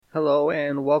Hello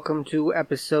and welcome to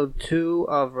episode 2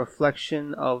 of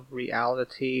Reflection of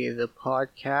Reality, the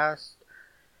podcast.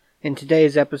 In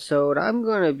today's episode, I'm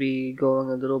going to be going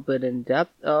a little bit in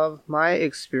depth of my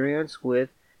experience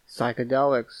with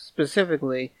psychedelics,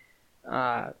 specifically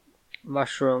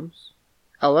mushrooms,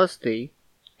 LSD,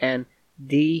 and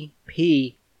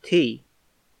DPT.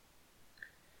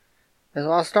 And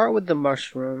so I'll start with the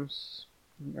mushrooms.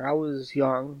 I was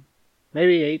young.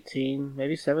 Maybe 18,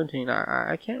 maybe 17.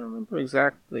 I can't remember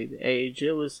exactly the age.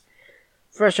 It was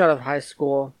fresh out of high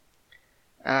school.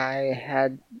 I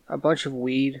had a bunch of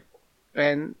weed,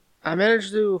 and I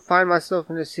managed to find myself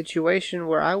in a situation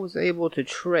where I was able to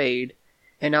trade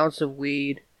an ounce of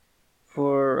weed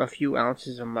for a few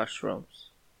ounces of mushrooms.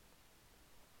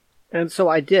 And so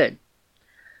I did.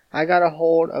 I got a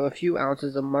hold of a few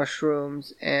ounces of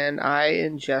mushrooms, and I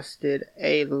ingested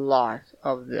a lot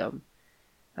of them.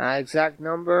 Exact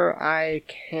number, I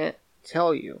can't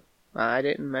tell you. I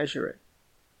didn't measure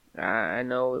it. I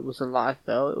know it was a lot,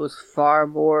 though. It was far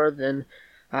more than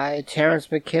Terrence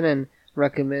McKinnon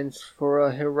recommends for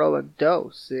a heroic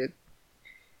dose. It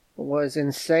was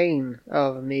insane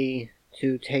of me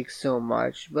to take so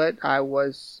much, but I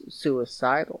was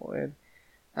suicidal, and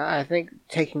I think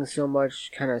taking so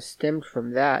much kind of stemmed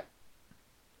from that.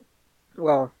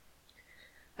 Well,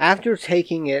 after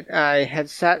taking it, I had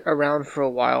sat around for a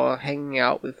while hanging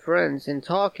out with friends and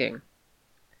talking.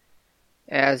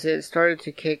 As it started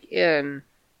to kick in,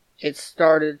 it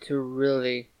started to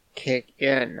really kick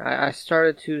in. I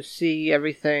started to see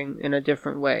everything in a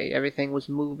different way. Everything was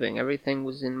moving. Everything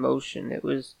was in motion. It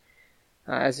was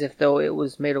as if though it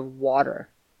was made of water.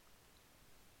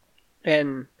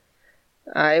 And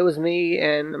it was me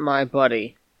and my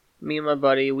buddy. Me and my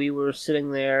buddy, we were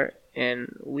sitting there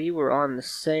and we were on the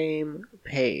same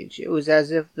page. It was as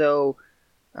if though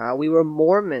we were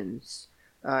Mormons,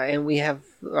 and we have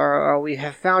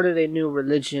founded a new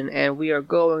religion, and we are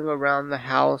going around the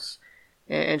house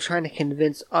and trying to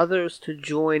convince others to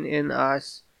join in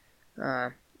us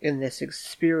in this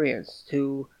experience,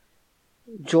 to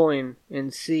join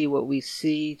and see what we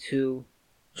see, to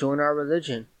join our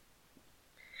religion.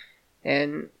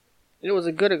 And it was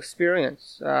a good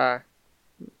experience. I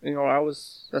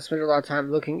spent a lot of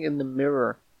time looking in the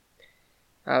mirror.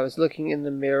 I was looking in the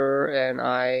mirror and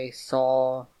I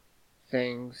saw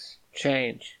things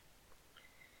change.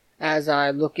 As I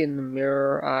look in the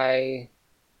mirror,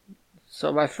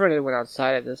 so my friend had went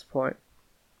outside at this point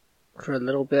for a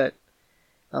little bit,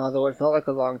 although it felt like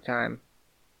a long time.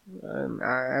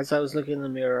 As I was looking in the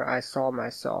mirror, I saw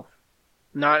myself.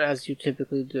 Not as you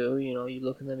typically do, you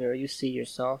look in the mirror, you see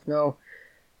yourself. No,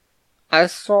 I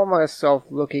saw myself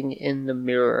looking in the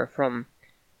mirror from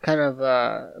kind of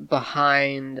a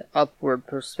behind, upward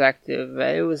perspective.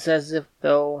 It was as if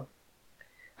though,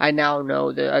 I now know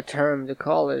a term to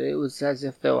call it, it was as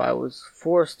if though I was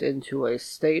forced into a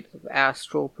state of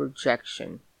astral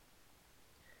projection.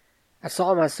 I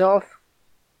saw myself,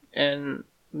 and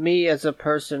me as a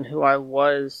person who I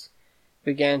was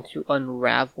began to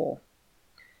unravel.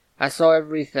 I saw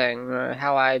everything,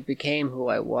 how I became who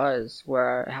I was,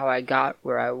 how I got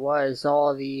where I was,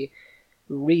 all the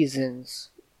reasons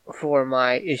for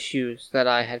my issues that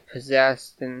I had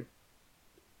possessed, and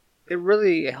it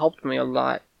really helped me a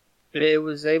lot. I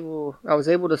was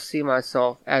able to see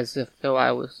myself as if though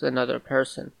I was another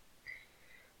person.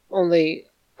 Only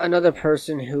another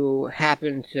person who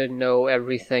happened to know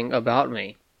everything about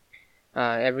me.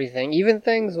 Everything, even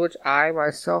things which I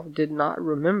myself did not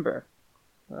remember.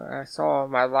 I saw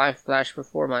my life flash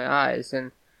before my eyes,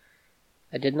 and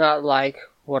I did not like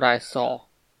what I saw.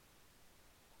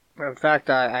 In fact,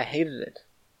 I hated it.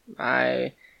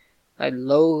 I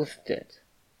loathed it.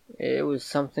 It was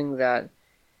something that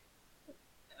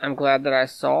I'm glad that I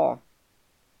saw,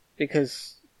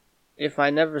 because if I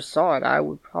never saw it, I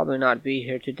would probably not be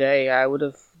here today. I would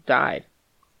have died.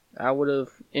 I would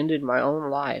have ended my own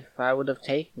life. I would have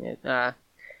taken it.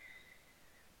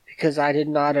 Because I did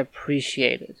not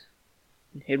appreciate it.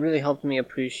 It really helped me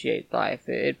appreciate life.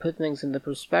 It put things into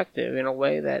perspective in a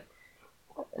way that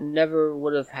never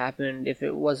would have happened if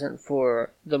it wasn't for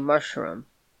the mushroom.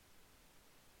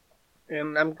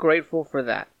 And I'm grateful for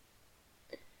that.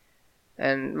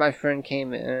 And my friend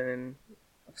came in, and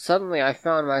suddenly I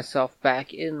found myself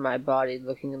back in my body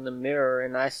looking in the mirror,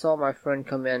 and I saw my friend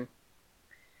come in,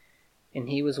 and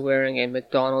he was wearing a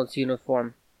McDonald's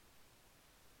uniform.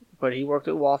 But he worked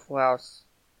at Waffle House,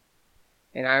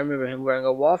 and I remember him wearing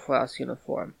a Waffle House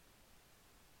uniform.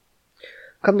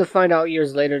 Come to find out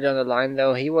years later down the line,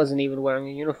 though, he wasn't even wearing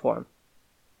a uniform.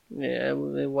 Yeah,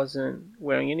 it wasn't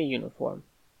wearing any uniform.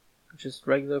 Just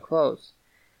regular clothes.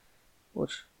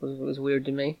 which was weird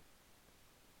to me.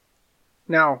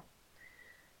 Now,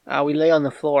 we lay on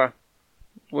the floor.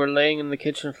 We're laying in the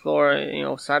kitchen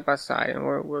floor, side by side, and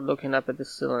we're looking up at the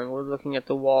ceiling. We're looking at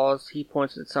the walls. He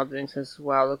points at something and says,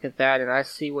 "Wow, look at that," and I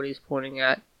see what he's pointing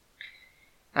at.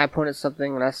 I point at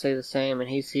something and I say the same, and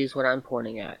he sees what I'm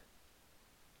pointing at.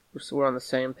 So we're on the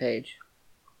same page.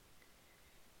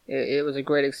 It was a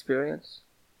great experience.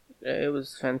 It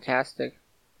was fantastic.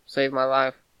 Saved my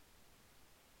life.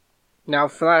 Now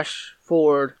flash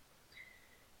forward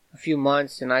a few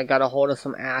months and I got a hold of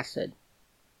some acid.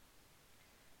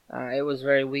 It was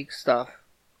very weak stuff.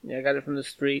 I got it from the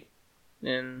street,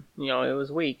 and, it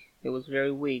was weak. It was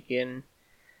very weak, and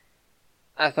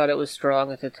I thought it was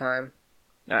strong at the time.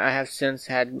 I have since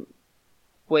had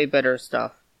way better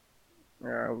stuff.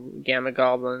 Gamma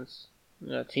Goblins,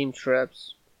 Team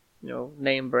Trips,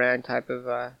 name brand type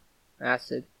of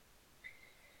acid.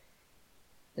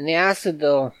 And the acid,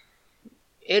 though,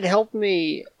 it helped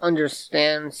me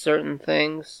understand certain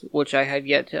things which I had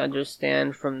yet to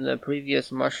understand from the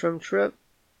previous mushroom trip.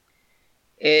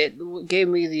 It gave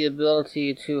me the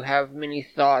ability to have many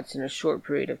thoughts in a short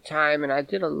period of time, and I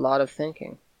did a lot of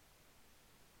thinking.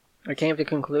 I came to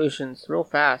conclusions real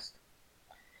fast.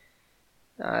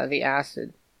 The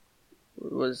acid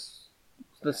was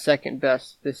the second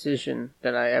best decision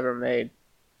that I ever made.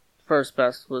 First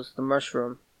best was the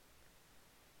mushroom.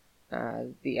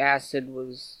 The acid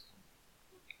was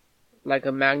like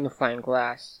a magnifying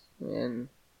glass, and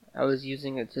I was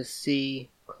using it to see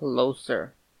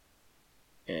closer,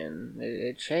 and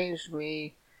it changed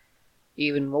me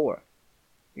even more.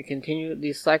 It continued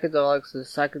these psychedelics, the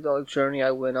psychedelic journey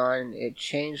I went on. It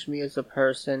changed me as a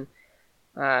person,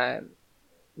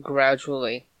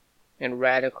 gradually and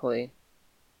radically.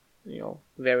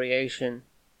 Variation.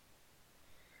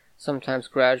 Sometimes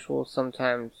gradual,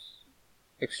 sometimes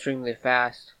extremely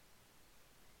fast.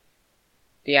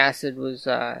 The acid was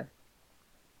a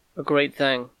great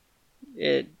thing.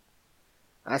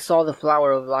 I saw the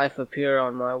flower of life appear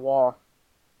on my wall.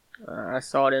 I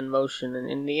saw it in motion, and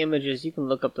in the images, you can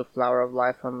look up the flower of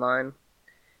life online.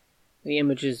 The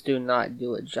images do not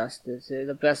do it justice.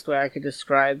 The best way I could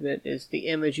describe it is the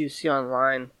image you see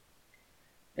online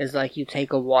is like you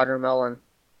take a watermelon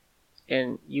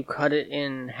and you cut it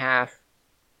in half,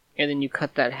 and then you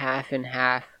cut that half in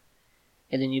half,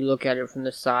 and then you look at it from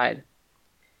the side.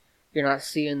 You're not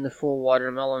seeing the full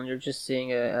watermelon, you're just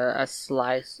seeing a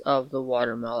slice of the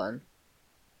watermelon.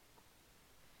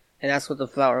 And that's what the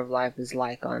flower of life is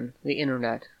like on the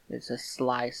internet. It's a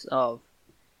slice of.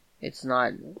 It's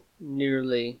not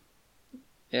nearly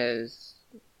as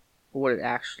what it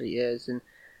actually is. And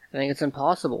I think it's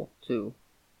impossible to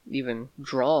even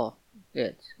draw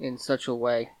it in such a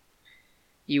way.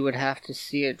 You would have to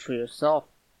see it for yourself.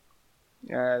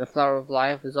 The flower of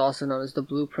life is also known as the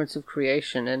blueprints of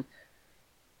creation, and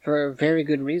for a very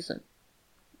good reason.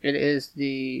 It is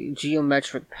the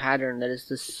geometric pattern that is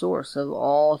the source of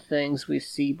all things we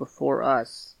see before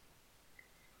us.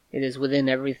 It is within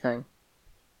everything.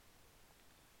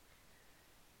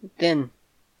 Then,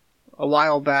 a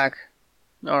while back,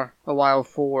 or a while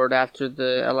forward after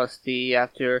the LSD,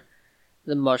 after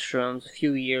the mushrooms, a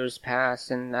few years pass,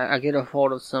 and I get a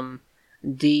hold of some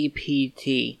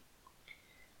DPT.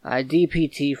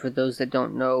 DPT, for those that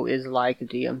don't know, is like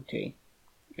DMT.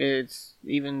 It's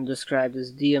even described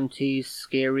as DMT's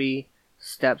scary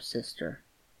stepsister.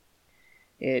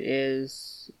 It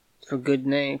is, for good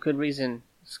reason,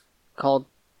 it's called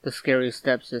the scary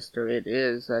stepsister. It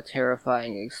is a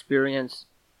terrifying experience,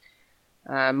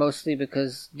 mostly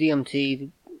because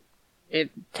DMT, it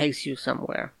takes you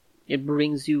somewhere. It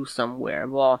brings you somewhere.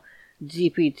 While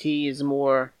DPT is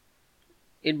more,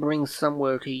 it brings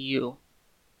somewhere to you.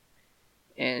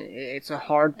 And it's a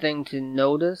hard thing to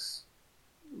notice,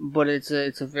 but it's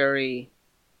a very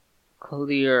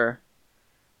clear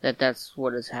that that's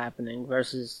what is happening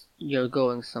versus you're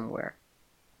going somewhere.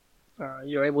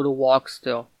 You're able to walk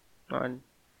still on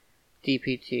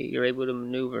DPT. You're able to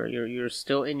maneuver. You're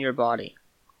still in your body.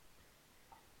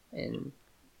 And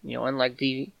unlike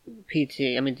DMT,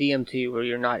 where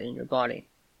you're not in your body,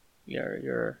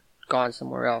 you're gone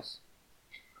somewhere else.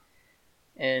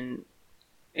 And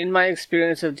in my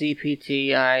experience of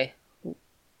DPT, I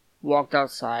walked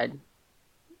outside,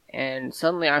 and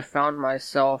suddenly I found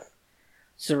myself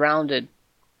surrounded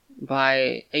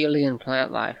by alien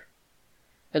plant life.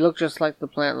 It looked just like the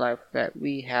plant life that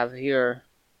we have here,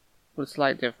 with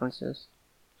slight differences.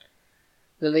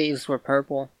 The leaves were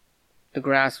purple, the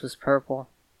grass was purple,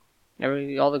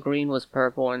 all the green was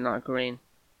purple and not green.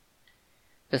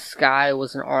 The sky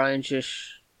was an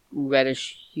orangish,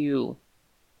 reddish hue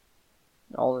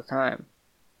all the time.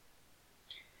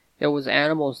 there was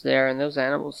animals there, and those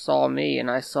animals saw me, and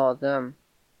I saw them.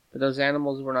 But those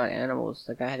animals were not animals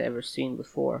like I had ever seen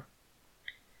before.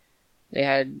 They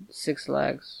had 6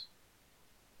 legs.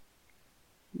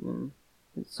 And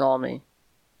it saw me.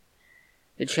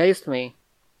 It chased me,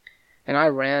 and I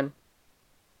ran.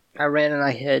 I ran and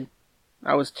I hid.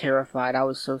 I was terrified. I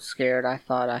was so scared. I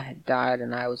thought I had died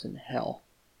and I was in hell.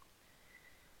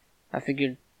 I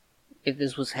figured if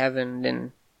this was heaven,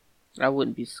 then I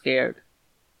wouldn't be scared.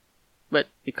 But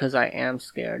because I am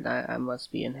scared, I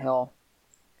must be in hell.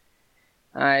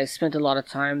 I spent a lot of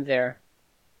time there,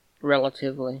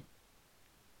 relatively.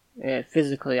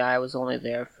 Physically, I was only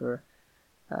there for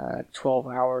 12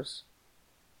 hours.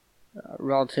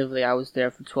 Relatively, I was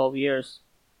there for 12 years.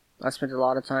 I spent a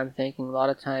lot of time thinking, a lot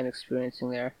of time experiencing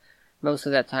there. Most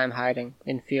of that time hiding,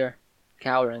 in fear,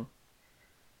 cowering,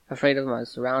 afraid of my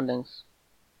surroundings,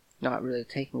 not really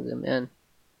taking them in.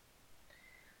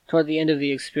 Toward the end of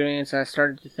the experience, I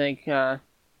started to think,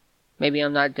 maybe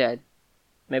I'm not dead.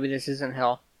 Maybe this isn't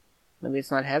hell. Maybe it's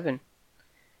not heaven.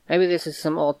 Maybe this is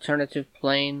some alternative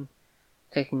plane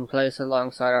taking place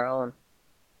alongside our own.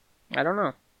 I don't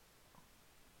know.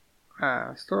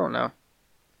 I still don't know.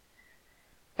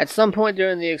 At some point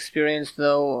during the experience,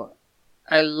 though,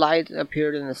 a light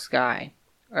appeared in the sky.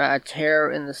 A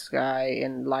tear in the sky,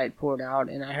 and light poured out,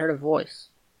 and I heard a voice.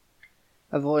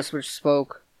 A voice which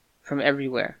spoke from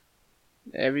everywhere.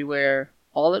 Everywhere,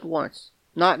 all at once.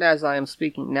 Not as I am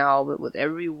speaking now, but with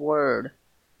every word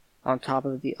on top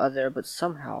of the other, but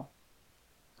somehow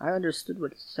I understood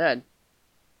what it said.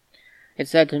 It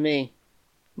said to me,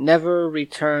 "Never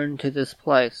return to this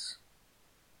place."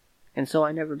 And so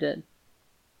I never did.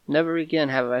 Never again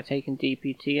have I taken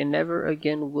DPT, and never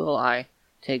again will I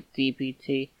take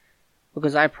DPT,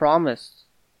 because I promised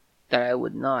that I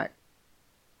would not.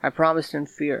 I promised in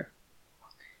fear.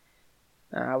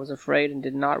 I was afraid and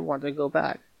did not want to go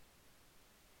back.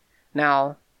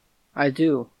 Now, I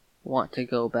do want to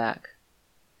go back.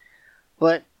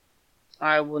 But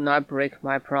I will not break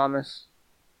my promise,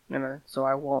 and so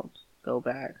I won't go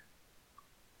back.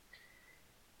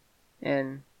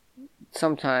 And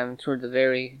sometime toward the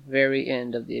very, very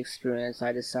end of the experience,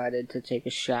 I decided to take a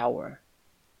shower.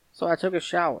 So I took a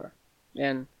shower,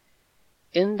 and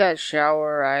in that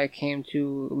shower I came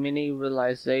to many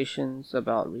realizations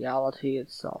about reality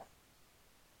itself.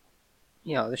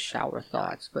 You know, the shower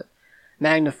thoughts, but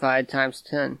magnified times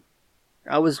 10.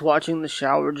 I was watching the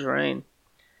shower drain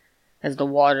as the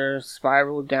water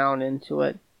spiraled down into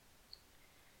it,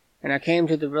 and I came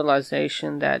to the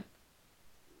realization that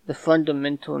the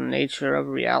fundamental nature of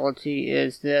reality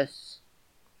is this.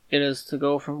 It is to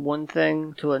go from one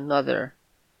thing to another,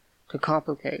 to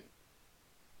complicate,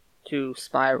 to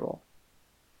spiral,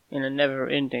 in a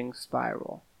never-ending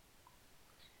spiral.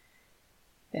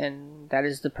 And that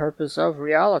is the purpose of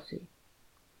reality.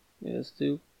 It is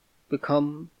to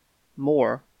become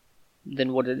more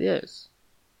than what it is,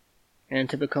 and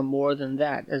to become more than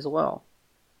that as well,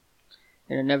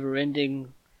 in a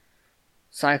never-ending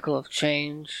cycle of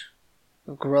change,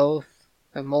 of growth,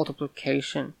 of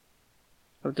multiplication,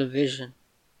 of division,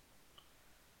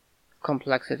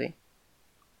 complexity.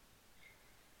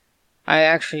 I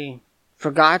actually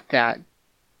forgot that.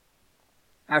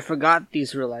 I forgot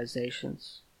these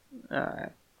realizations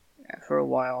for a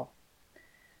while,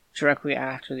 directly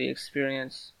after the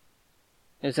experience.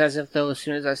 It's as if though as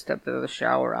soon as I stepped out of the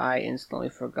shower, I instantly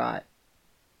forgot.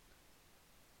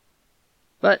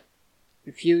 But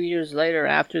a few years later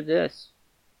after this,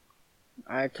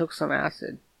 I took some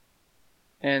acid,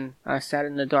 and I sat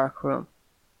in the dark room,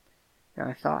 and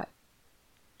I thought.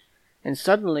 And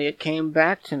suddenly it came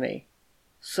back to me.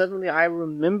 Suddenly I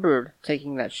remembered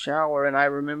taking that shower, and I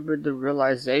remembered the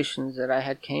realizations that I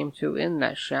had came to in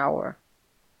that shower.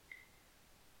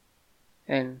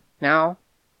 And now,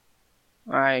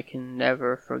 I can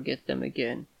never forget them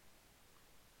again.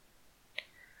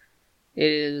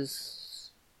 It is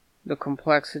the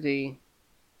complexity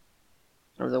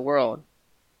of the world.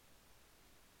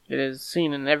 It is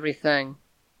seen in everything.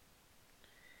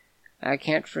 I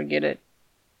can't forget it,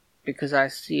 because I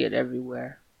see it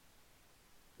everywhere.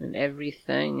 In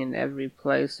everything, in every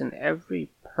place, in every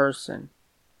person.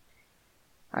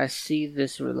 I see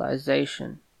this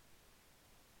realization.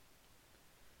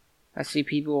 I see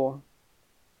people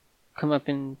come up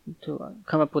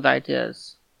with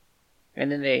ideas,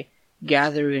 and then they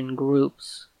gather in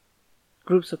groups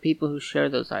of people who share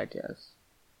those ideas,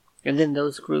 and then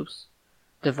those groups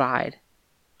divide.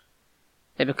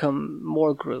 They become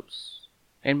more groups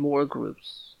and more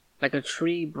groups, like a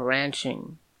tree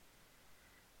branching.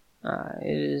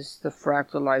 It is the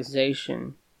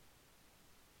fractalization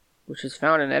which is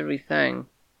found in everything,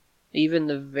 even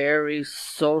the very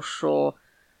social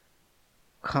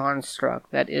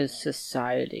construct that is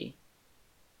society.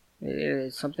 It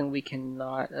is something we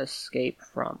cannot escape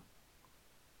from.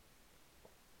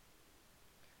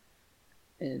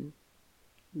 And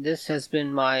this has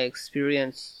been my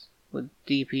experience with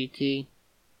DPT,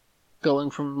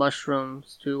 going from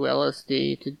mushrooms to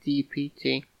LSD to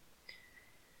DPT.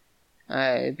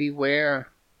 Beware,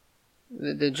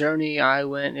 the journey I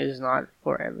went is not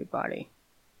for everybody.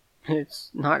 It's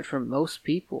not for most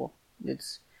people.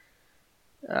 It's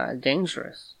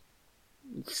dangerous.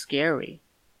 It's scary.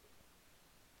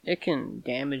 It can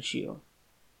damage you.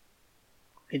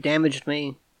 It damaged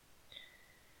me.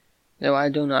 Though I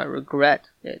do not regret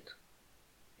it.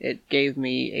 It gave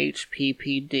me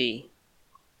HPPD,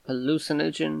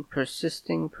 hallucinogen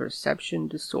persisting perception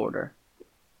disorder.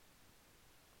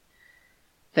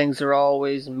 Things are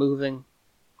always moving.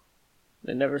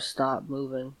 They never stop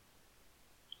moving.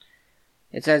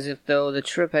 It's as if though the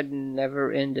trip had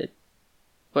never ended.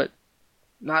 But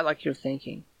not like you're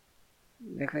thinking.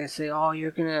 Like they say, oh,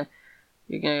 you're gonna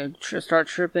start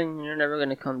tripping and you're never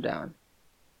gonna come down.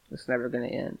 It's never gonna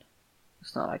end.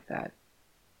 It's not like that.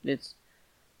 It's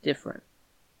different.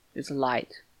 It's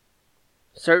light.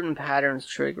 Certain patterns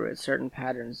trigger it. Certain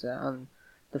patterns on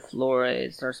the floor,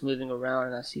 it starts moving around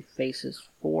and I see faces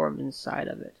form inside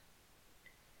of it.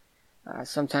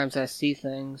 Sometimes I see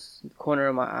things in the corner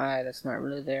of my eye that's not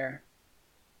really there.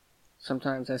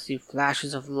 Sometimes I see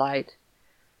flashes of light.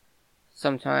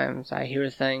 Sometimes I hear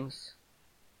things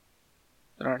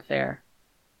that aren't there.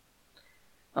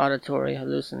 Auditory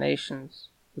hallucinations,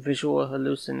 visual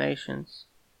hallucinations,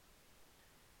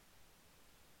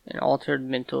 an altered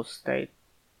mental state.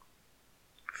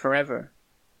 Forever,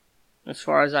 as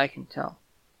far as I can tell.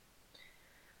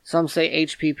 Some say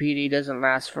HPPD doesn't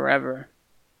last forever.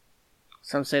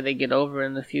 Some say they get over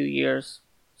in a few years,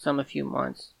 some a few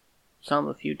months, some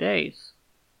a few days.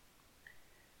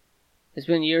 It's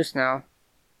been years now,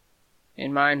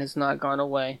 and mine has not gone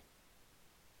away.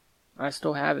 I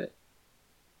still have it.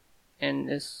 And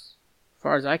as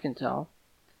far as I can tell,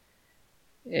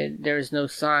 there is no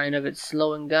sign of it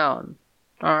slowing down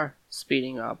or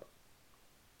speeding up.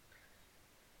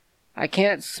 I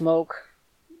can't smoke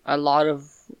a lot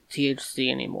of THC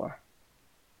anymore.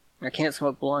 I can't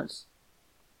smoke blunts.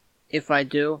 If I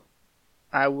do,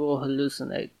 I will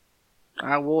hallucinate.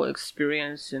 I will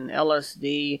experience an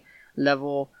LSD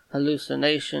level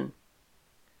hallucination.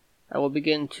 I will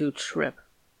begin to trip.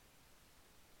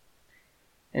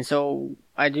 And so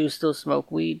I do still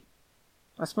smoke weed.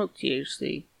 I smoke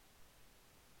THC,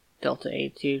 Delta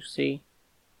 8 THC,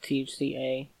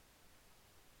 THCA,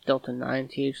 Delta 9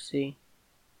 THC.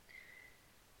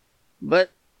 But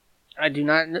I do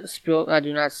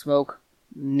not smoke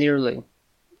nearly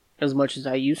as much as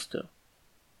I used to.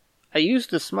 I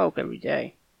used to smoke every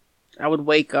day. I would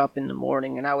wake up in the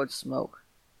morning and I would smoke.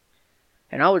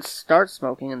 And I would start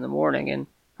smoking in the morning and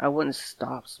I wouldn't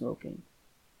stop smoking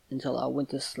until I went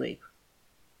to sleep.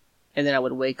 And then I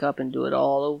would wake up and do it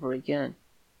all over again.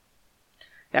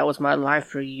 That was my life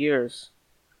for years.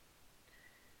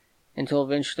 Until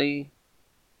eventually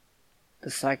the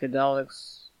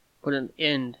psychedelics put an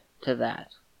end to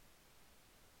that.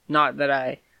 Not that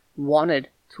I wanted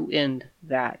to end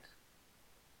that.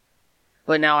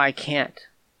 But now I can't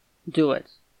do it.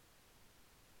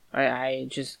 I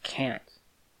just can't.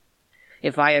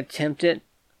 If I attempt it,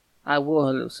 I will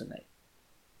hallucinate.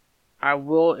 I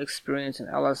will experience an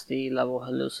LSD level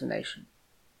hallucination.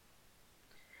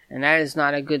 And that is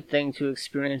not a good thing to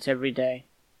experience every day.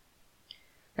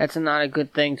 That's not a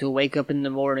good thing to wake up in the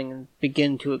morning and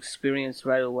begin to experience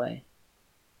right away.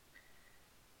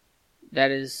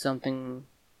 That is something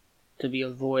to be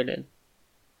avoided.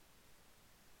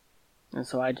 And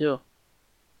so I do.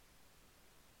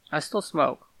 I still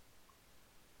smoke.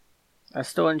 I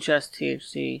still ingest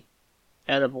THC,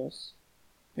 edibles,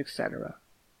 etc.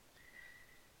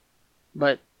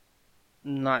 But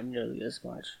not nearly as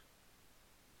much.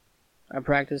 I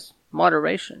practice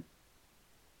moderation.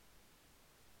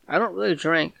 I don't really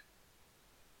drink.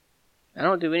 I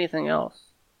don't do anything else.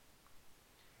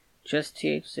 Just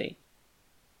THC.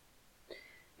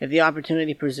 If the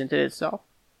opportunity presented itself,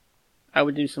 I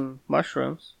would do some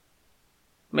mushrooms.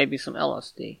 Maybe some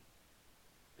LSD.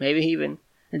 Maybe even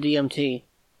a DMT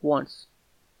once.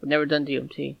 I've never done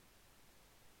DMT.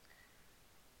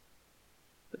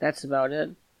 But that's about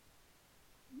it.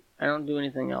 I don't do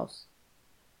anything else.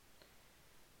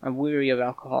 I'm weary of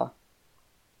alcohol.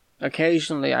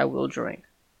 Occasionally I will drink.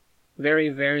 Very,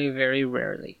 very, very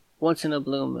rarely. Once in a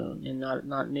blue moon, and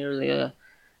not nearly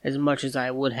as much as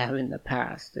I would have in the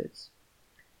past.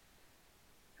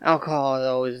 Alcohol,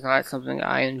 though, is not something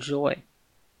I enjoy.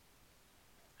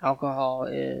 Alcohol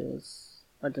is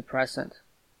a depressant.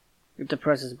 It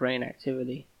depresses brain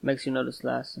activity, makes you notice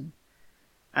less, and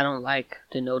I don't like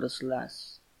to notice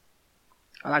less.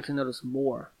 I like to notice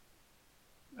more.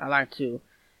 I like to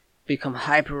become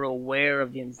hyper aware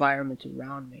of the environment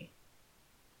around me.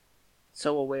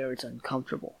 So aware it's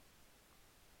uncomfortable.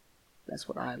 That's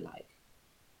what I like.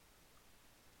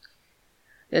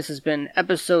 This has been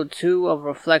episode 2 of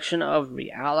Reflection of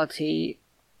Reality,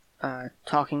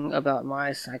 talking about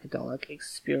my psychedelic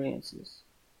experiences.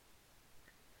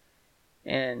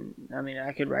 And, I mean,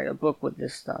 I could write a book with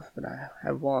this stuff, but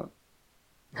I won't.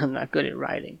 I'm not good at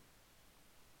writing.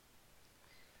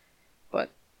 But,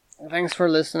 thanks for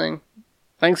listening.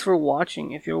 Thanks for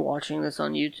watching, if you're watching this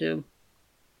on YouTube.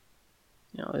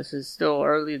 You know, this is still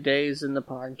early days in the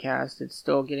podcast. It's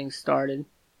still getting started.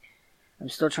 I'm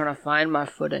still trying to find my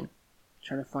footing.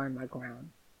 Trying to find my ground.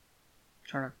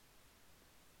 Trying to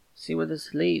see where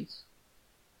this leads.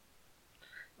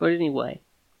 But anyway,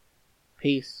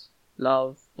 peace,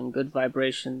 love, and good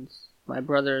vibrations, my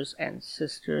brothers and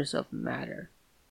sisters of matter.